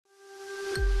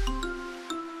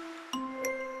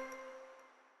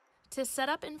To set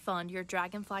up and fund your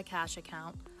DragonFly Cash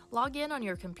account, log in on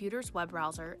your computer's web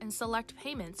browser and select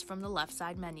Payments from the left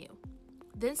side menu.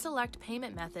 Then select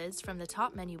Payment Methods from the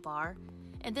top menu bar,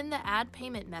 and then the Add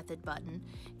Payment Method button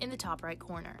in the top right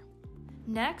corner.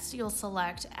 Next, you'll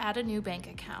select Add a new bank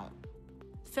account.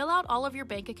 Fill out all of your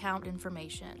bank account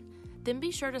information. Then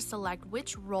be sure to select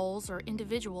which roles or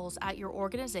individuals at your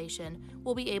organization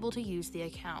will be able to use the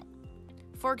account.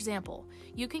 For example,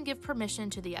 you can give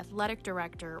permission to the athletic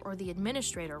director or the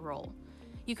administrator role.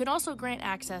 You can also grant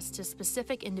access to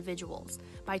specific individuals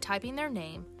by typing their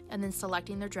name and then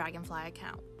selecting their DragonFly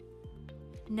account.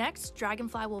 Next,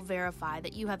 DragonFly will verify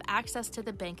that you have access to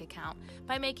the bank account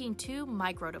by making 2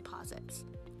 micro deposits.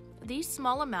 These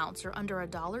small amounts are under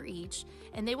 $1 each,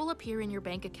 and they will appear in your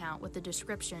bank account with the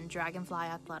description DragonFly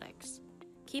Athletics.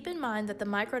 Keep in mind that the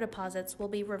microdeposits will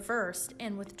be reversed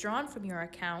and withdrawn from your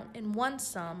account in one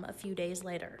sum a few days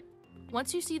later.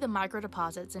 Once you see the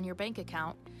microdeposits in your bank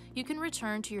account, you can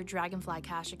return to your DragonFly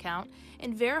Cash account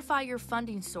and verify your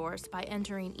funding source by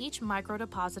entering each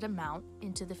microdeposit amount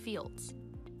into the fields.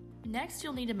 Next,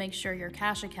 you'll need to make sure your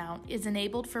cash account is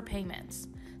enabled for payments.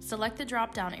 Select the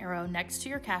drop-down arrow next to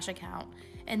your cash account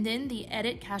and then the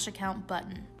Edit Cash Account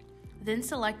button. Then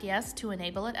select Yes to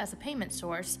enable it as a payment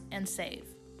source and save.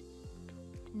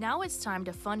 Now it's time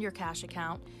to fund your cash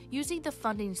account using the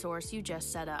funding source you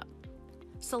just set up.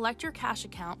 Select your cash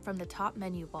account from the top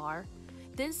menu bar,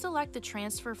 then select the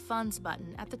Transfer Funds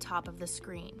button at the top of the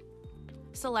screen.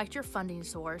 Select your funding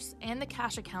source and the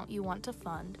cash account you want to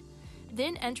fund,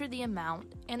 then enter the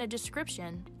amount and a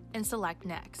description and select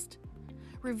Next.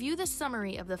 Review the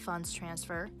summary of the funds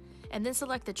transfer and then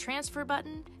select the Transfer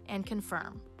button and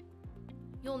confirm.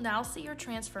 You'll now see your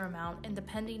transfer amount in the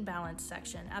Pending Balance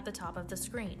section at the top of the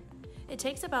screen. It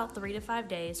takes about 3 to 5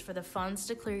 days for the funds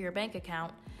to clear your bank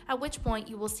account, at which point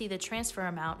you will see the transfer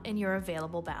amount in your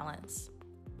available balance.